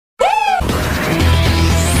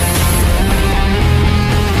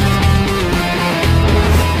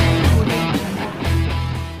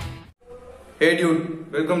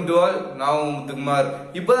Welcome to all. நான் முத்துக்குமார்.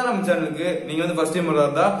 இப்பதான் நம்ம சேனலுக்கு நீங்க வந்து ஃபர்ஸ்ட் டைம்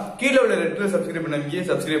வரதா கீழே உள்ள ரெட் கலர் சப்ஸ்கிரைப் பண்ணி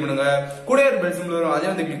சப்ஸ்கிரைப் பண்ணுங்க. கூட பெல் சிம்பிள் வரும், அதே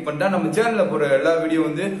வந்து கிளிக் பண்ணிட்டா நம்ம சேனல்ல போற எல்லா வீடியோ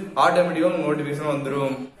வந்து ஆட்டோமேட்டிக்கா நோட்டிபிகேஷன்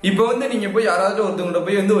வந்துடும். இப்போ வந்து நீங்க போய் யாராவது ஒருத்தவங்க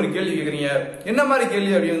போய் வந்து ஒரு கேள்வி கேக்குறீங்க. என்ன மாதிரி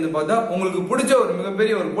கேள்வி அப்படின்னு வந்து பார்த்தா, உங்களுக்கு பிடிச்ச ஒரு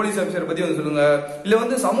மிகப்பெரிய ஒரு போலீஸ் ஆபீசர் பத்தி வந்து சொல்லுங்க. இல்ல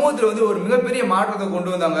வந்து சமூகத்துல வந்து ஒரு மிகப்பெரிய மாற்றத்தை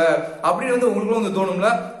கொண்டு வந்தாங்க அப்படின்னு வந்து உங்களுக்கு வந்து தோணும்ல,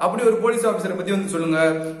 அப்படி ஒரு போலீஸ் ஆபீசரை பத்தி வந்து சொல்லுங்க.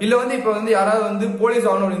 இல்ல வந்து இப்ப வந்து யாராவது வந்து போலீஸ்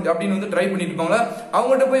ஆகணும் அப்படின்னு வந்து ட்ரை பண்ணிட்டு இருப்பாங்க,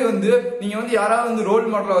 அவங்ககிட்ட போய் வந்து நீங்க வந்து யாராவது வந்து ரோல்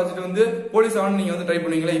மாடலா வச்சுட்டு வந்து போலீஸ் ஆகணும் நீங்க வந்து ட்ரை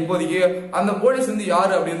பண்ணுவீங்களா? இப்போதைக்கு அந்த போலீஸ் வந்து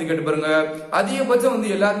யாரு அப்படின்னு வந்து கேட்டு பாருங்க. அதிகபட்சம் வந்து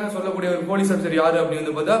எல்லாருமே சொல்லக்கூடிய ஒரு போலீஸ் ஆபீசர் யாரு அப்படின்னு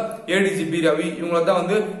வந்து பார்த்தா ADGP ரவி. இவங்களை தான்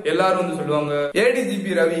வந்து எல்லாரும் வந்து சொல்லுவாங்க. ADGP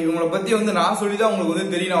ரவி இவங்களை பத்தி வந்து நான் சொல்லிதான் உங்களுக்கு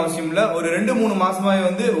வந்து தெரியணும் அவசியம் இல்ல. ஒரு 2-3 மாசமாவே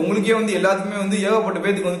வந்து உங்களுக்கே வந்து எல்லாத்துக்குமே வந்து ஏகப்பட்ட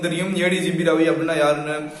பேருக்கு வந்து தெரியும் ADGP ரவி அப்படின்னா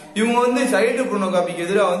யாருன்னு. இவங்க வந்து சைல்டு போர்னோகிராபிக்கு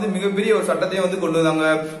எதிராக வந்து மிகப்பெரிய ஒரு சட்டத்தை வந்து கொண்டு வந்தாங்க.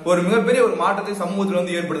 ஒரு மிகப்பெரிய ஒரு மாற்றத்தை சமூகத்தில்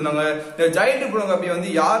வந்து ஏற்படுத்தினாங்க. சைல்டு போர்னோகிராபி வந்து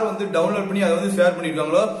யார் வந்து டவுன்லோட் பண்ணி அதை வந்து ஷேர்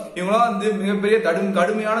பண்ணிருக்காங்களோ இவங்களாம் வந்து மிகப்பெரிய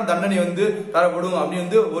கடுமையான தண்டனை வந்து தரப்படும் அப்படின்னு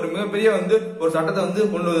வந்து ஒரு மிகப்பெரிய வந்து ஒரு சட்டத்தை வந்து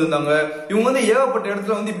கொண்டு வந்திருந்தாங்க. இவங்க வந்து ஏகப்பட்ட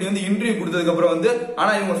இடத்துல வந்து இப்படி வந்து இன்டர்வியூ கொடுத்ததுக்கு அப்புறம் வந்து,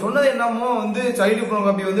 ஆனா இவங்க சொன்னது என்னமோ வந்து சைல்டு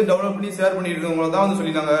போர்னோகிராபி வந்து டவுன்லோட் பண்ணி ஷேர் பண்ணிட்டு இருக்கவங்கள தான் வந்து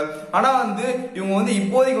சொல்லிட்டாங்க. ஆனா வந்து இவங்க வந்து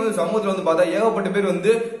இப்போதைக்கு வந்து சமூகத்துல வந்து பார்த்தா ஏகப்பட்ட பேர்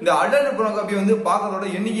வந்து இந்த அடல்ட் போர்னோகிராபி வந்து பாக்குறதோட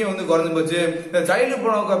எண்ணிக்கை வந்து குறைஞ்சு போச்சு. இந்த சைல்டு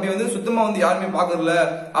போர்னோகிராபி வந்து சுத்தமா வந்து யாருமே பாக்குறதுல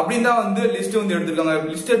அப்படின்னு தான் வந்து லிஸ்ட் வந்து எடுத்துருக்காங்க.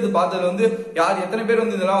 லிஸ்ட் எடுத்து பார்த்ததுல வந்து யார் எத்தனை பேர்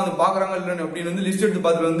வந்து இதெல்லாம் வந்து பாக்குறாங்க இல்லன்னு அப்படின்னு வந்து லிஸ்ட் எடுத்து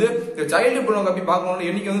பார்த்ததுல வந்து இந்த சைல்டு போர்னோகிராபி பாக்குறவங்க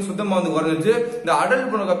எண்ணிக்கை வந்து சுத்தமா வந்து குறைஞ்சிச்சு. இந்த அடல்ட்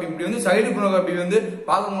போர்னோகிராபி இப்படி வந்து சைல்டு போர்னோகிராபி வந்து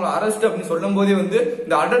பாக்குறவங்கள அரெஸ்ட் அப்படின்னு சொல்லும் போதே வந்து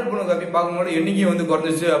இந்த அடல்ட் போர்னோகிராபி பாக்குறவங்களோட எண்ணிக்கை வந்து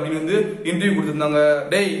குறைஞ்சிச்சு அப்படின்னு வந்து இன்டர்வியூ கொடுத்திருந்தாங்க.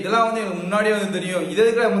 டேய் இதெல்லாம் வந்து எனக்கு முன்னாடியே வந்து தெரியும், இதே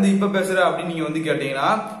வந்து இப்ப பேசுற அப்படின்னு நீங்க வந்து கேட்டீங்கன்னா,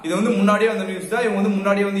 இது வந்து முன்னாடியே வந்து நியூஸ் தான். இவங்க வந்து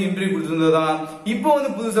முன்னாடியே வந்து இன்டர்வியூ கொடுத்திருந்ததுதான். இப்போ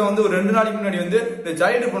வந்து புதுசா வந்து ஒரு 2 நாளைக்கு முன்னாடி வந்து இந்த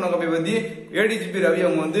சைல்டு போர்னோகிராபி பத்தி ADGP ரவி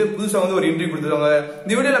அவங்க வந்து புதுசா வந்து ஒரு இன்டர்வியூ கொடுத்திருக்காங்க.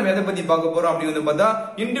 இந்த வீடியோ நம்ம எதை பத்தி பார்க்க போறோம் அப்படின்னு வந்து பார்த்தா,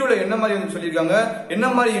 இன்டர்வியூல என்ன மாதிரி வந்து சொல்லியிருக்காங்க, என்ன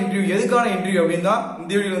மாதிரி இன்டர்வியூ, எதுக்கான இன்டர்வியூ அப்படின்னு தான்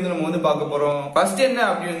இந்த வீடியோ வந்து நம்ம வந்து பார்க்க போறோம். ஃபர்ஸ்ட் என்ன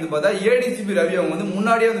அப்படின்னு வந்து பார்த்தா, ADGP ரவி அவங்க வந்து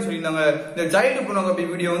முன்னாடியே வந்து சொல்லியிருந்தாங்க, இந்த சைல்டு போர்னோகிராபி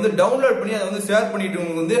வீடியோ வந்து டவுன்லோட் பண்ணி அதை வந்து ஷேர்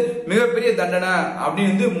பண்ணிட்டு வந்து மிகப்பெரிய தண்டனை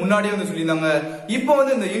அப்படின்னு வந்து முன்னாடியே வந்து சொல்லியிருந்தாங்க. இப்போ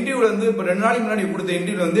வந்து இந்த இன்டர்வியூல வந்து இப்ப 2 நாளைக்கு முன்னாடி கொடுத்த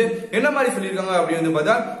இன்டர்வியூல வந்து என்ன மாதிரி சொல்லியிருக்காங்க அப்படின்னு வந்து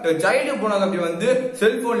பார்த்தா, சைல்டு போர்னோகிராபி வந்து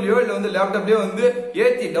செல்போன்லயோ இல்ல வந்து லேப்டாப்லயோ வந்து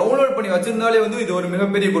ஏத்தி டவுன்லோட் பண்ணி வச்சிருந்தாலே வந்து இது ஒரு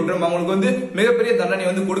மிகப்பெரிய குற்றம், அவங்களுக்கு வந்து மிகப்பெரிய தண்டனை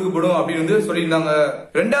வந்து கொடுக்கப்படும் அப்படின்னு வந்து சொல்லியிருந்தாங்க.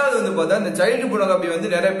 ரெண்டாவது வந்து பார்த்தா, இந்த சைல்டு போர்னோகிராபி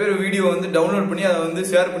வந்து நிறைய பேர் வீடியோ வந்து டவுன்லோட் பண்ணி அதை வந்து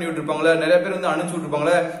ஷேர் பண்ணி விட்டுருப்பாங்களா, நிறைய பேர் வந்து அனுப்பிச்சு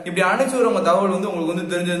விட்டுருப்பாங்களா. இப்படி அனுப்பிச்சு விடுறவங்க தகவல் வந்து உங்களுக்கு வந்து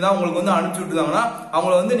தெரிஞ்சிருந்தா, உங்களுக்கு வந்து அனுப்பிச்சு விட்டுருந்தாங்கன்னா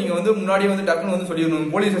அவங்களை வந்து நீங்க வந்து முன்னாடியே வந்து டக்குன்னு வந்து சொல்லிடணும்.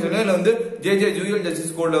 போலீஸ் ஸ்டேஷன்ல இல்ல வந்து ஜூனியர்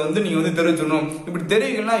ஜஸ்டிஸ் கோர்ட்ல வந்து நீங்க வந்து தெரிவிச்சிடணும். இப்படி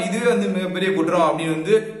தெரிவிக்கலாம், இதுவே வந்து மிகப்பெரிய குற்றம் அப்படின்னு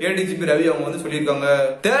வந்து ADGP ரவி அவங்க வந்து சொல்லியிருக்காங்க.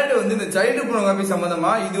 தேர்ட் வந்து இந்த சைல்டு போர்னோகிராபி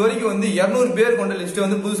சம்பந்தமா இது வரைக்கும் வந்து 200 பேர் கொண்ட லிஸ்ட்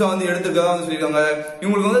வந்து புதுசா வந்து எடுத்துக்கதான் வந்து சொல்லியிருக்காங்க.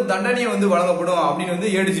 இவங்களுக்கு வந்து தண்டனை வந்து வழங்கப்படும் அப்படின்னு வந்து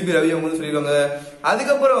ADGP ரவி அவங்க வந்து சொல்லியிருக்காங்க.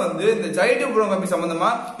 அதுக்கப்புறம் வந்து இந்த சைல்டு போர்னோகிராபி சம்பந்தமா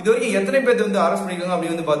இது வரைக்கும் எத்தனை பேர் வந்து அரெஸ்ட் பண்ணிருக்காங்க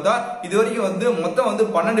அப்படின்னு வந்து பார்த்தா, இது வரைக்கும் வந்து மொத்தம் வந்து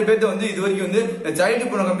 12 பேர் வந்து இது வரைக்கும் வந்து சைல்டு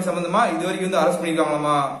போர்னோகிராபி சம்பந்தமா இது வரைக்கும் வந்து அரெஸ்ட்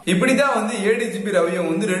பண்ணிருக்காங்களாமா. இப்படிதான் வந்து ADGP ரவி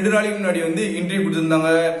அவங்க வந்து 2 நாளைக்கு முன்னாடி வந்து இன்டர்வியூ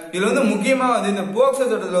கொடுத்திருந்தாங்க. இதுல வந்து முக்கியமா வந்து இந்த போக்சோ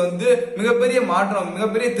சட்டத்துல வந்து மிகப்பெரிய மாற்றம்,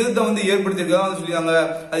 மிகப்பெரிய திருத்தம் வந்து ஏற்படுத்திருக்காங்க சொல்லியிருக்காங்க.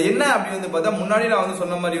 அது என்ன அப்படின்னு வந்து பார்த்தா, முன்னாடி நான் வந்து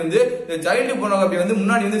சொன்ன மாதிரி வந்து சைல்டு போர்னோகிராபி வந்து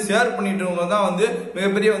முன்னாடி வந்து ஷேர் பண்ணிட்டு தான் வந்து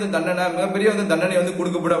மிகப்பெரிய வந்து தண்டனை, மிகப்பெரிய வந்து தண்டனை வந்து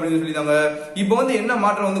கொடுக்கப்படும் அப்படின்னு சொல்லியிருக்காங்க. இப்போ வந்து என்ன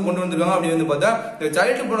மாற்றம் வந்து கொண்டு வந்திருக்காங்க அப்படின்னு வந்து பார்த்தா,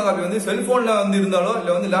 சைல்டு போர்னோகிராபி வந்து செல்போன்ல வந்து இருந்தாலோ இல்ல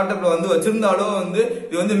வந்து லேப்டாப்ல வந்து வச்சிருந்தாலோ வந்து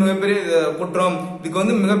இது வந்து மிகப்பெரிய குற்றம், இதுக்கு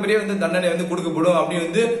வந்து மிகப்பெரிய வந்து தண்டனை வந்து கொடுக்கப்படும் அப்படின்னு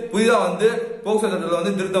வந்து புதிதா வந்து போக்சோ சட்டத்துல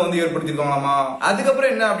வந்து திருத்தம் வந்து ஏற்படுத்திருக்காங்களாமா.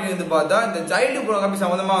 அதுக்கப்புறம் என்ன அப்படின்னு வந்து பார்த்தா, இந்த சைல்டு போர்னோகிராபி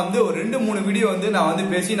சம்பந்தமா வந்து ஒரு 2-3 வீடியோ வந்து நான் வந்து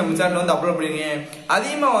பேசி நம்ம சேனல்ல வந்து அப்லோட் பண்ணிருக்கேன்.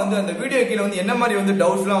 அதிகமா வந்து அந்த வீடியோ கீழே வந்து என்ன மாதிரி வந்து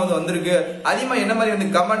டவுட்ஸ் எல்லாம் வந்து வந்திருக்கு, அதிகமா என்ன மாதிரி வந்து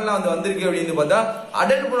கமெண்ட் எல்லாம் வந்து வந்திருக்கு அப்படின்னு பார்த்தா,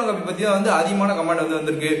 அடல்ட் போர்னோகிராபி பத்தி தான் வந்து அதிகமான கமெண்ட் வந்து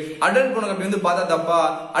வந்திருக்கு. அடல்ட் போர்னோகிராபி வந்து பார்த்தா தப்பா,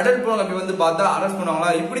 அடல்ட் போர்னோகிராபி வந்து பார்த்தா அரெஸ்ட்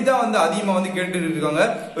பண்ணுவாங்களா, இப்படித்தான் வந்து அதிகமா வந்து கேட்டுட்டு இருக்காங்க.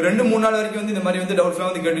 ஒரு 2-3 நாள் வரைக்கும் வந்து இந்த மாதிரி வந்து டவுட்ஸ்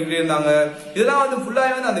எல்லாம் வந்து கேட்டுக்கிட்டே இருந்தாங்க. இதெல்லாம் வந்து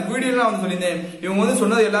ஃபுல்லாவே வந்து அந்த வீடியோ எல்லாம் வந்து சொல்லியிருந்தேன். இவங்க வந்து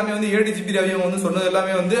சொன்னது எல்லாமே வந்து ADGP ரவி வந்து சொன்னது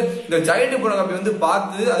எல்லாமே வந்து இந்த சைல்டு போர்னோகிராபி வந்து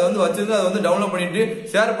பார்த்து அதை வந்து வச்சிருந்து அதை வந்து டவுன்லோட் பண்ணிட்டு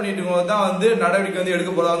ஷேர் பண்ணிட்டு தான் வந்து நடவடிக்கை வந்து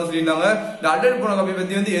எடுக்க போறதா வந்து சொல்லியிருந்தாங்க. இந்த அடல்ட் போர்னோகிராபி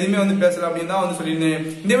பத்தி வந்து எதுவுமே வந்து பேசல அப்படின்னு தான் வந்து சொல்லியிருந்தேன்.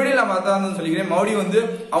 இந்த வீடியோ நான் பார்த்தா வந்து சொல்லிக்கிறேன், மறுபடியும் வந்து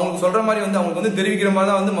அவங்களுக்கு சொல்ற மாதிரி வந்து அவங்களுக்கு வந்து தெரிவிக்கிற மாதிரி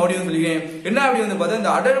தான் வந்து மறுபடியும் சொல்லிக்கிறேன். என்ன அப்படி வந்து பார்த்தா,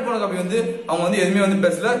 இந்த அடல்ட் போர்னோகிராபி வந்து அவங்க வந்து எதுவுமே வந்து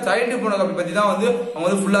பேசல, சைல்டு போர்னோகிராபி பத்தி தான் வந்து அவங்க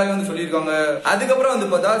வந்து ஃபுல்லாவே வந்து சொல்லியிருக்காங்க. அதுக்கப்புறம் வந்து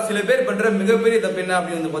பார்த்தா சில பேர் பண்ற மிகப்பெரிய தப்பு என்ன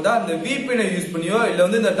அப்படின்னு வந்து பார்த்தா, இந்த VPN யூஸ் பண்ணியோ இல்ல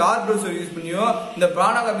வந்து இந்த டார்க் ப்ரௌசர் யூஸ் பண்ணியோ இந்த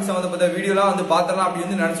போர்னோகிராபி சம்பந்தப்பட்ட வீடியோ எல்லாம் வந்து பார்த்தலாம் அப்படி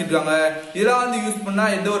வந்து நினைச்சிட்டு இருக்காங்க. இதெல்லாம் வந்து யூஸ் பண்ணா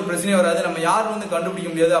எந்த ஒரு பிரச்சனையும் வராது, நம்ம யாரும் வந்து கண்டுபிடிக்க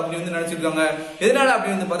முடியாது அப்படி வந்து நினைச்சிட்டு இருக்காங்க. எதனால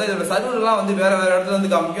அப்படி வந்து பார்த்தா, இதோட சர்வர் எல்லாம் வந்து வேற இடத்துல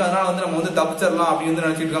வந்து காமிக்கும், அதனால வந்து நம்ம வந்து தப்பிச்சிடலாம் அப்படி வந்து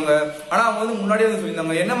நினைச்சிட்டு இருக்காங்க. ஆனா அவங்க வந்து முன்னாடியே வந்து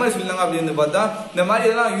சொல்லியிருந்தாங்க. என்ன மாதிரி சொல்லியிருந்தாங்க அப்படின்னு வந்து பார்த்தா, இந்த மாதிரி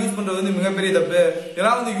இதெல்லாம் யூஸ் பண்றது வந்து மிகப்பெரிய தப்பு,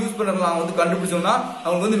 இதெல்லாம் வந்து யூஸ் பண்றதுலாம் வந்து கண்டுபிடிக்க கண்டுபிடிச்சோம்னா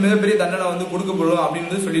அவங்க வந்து மிகப்பெரிய தண்டனை வந்து கொடுக்கப்படும்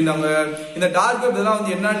அப்படின்னு சொல்லியிருந்தாங்க. இந்த டார்க் வெப் இதெல்லாம்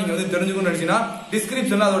வந்து என்ன நீங்க வந்து தெரிஞ்சுக்கணும்னு நினைச்சீங்கன்னா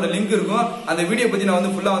டிஸ்கிரிப்ஷன்ல அதோட லிங்க் இருக்கும். அந்த வீடியோ பத்தி நான்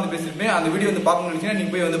வந்து ஃபுல்லா வந்து பேசிருப்பேன். அந்த வீடியோ வந்து பார்க்கணும்னு நினைச்சீங்கன்னா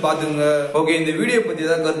நீங்க போய் வந்து பாத்துங்க. ஓகே, இந்த வீடியோ பத்தி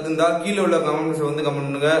ஏதாவது கருத்து இருந்தா கீழே உள்ள கமெண்ட்ஸ் வந்து கமெண்ட்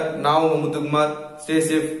பண்ணுங்க. நான் உங்க Muthukumar. Stay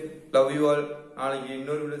safe, love you all. நாளைக்கு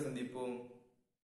இன்னொரு வீடியோ சந்திப்போம்.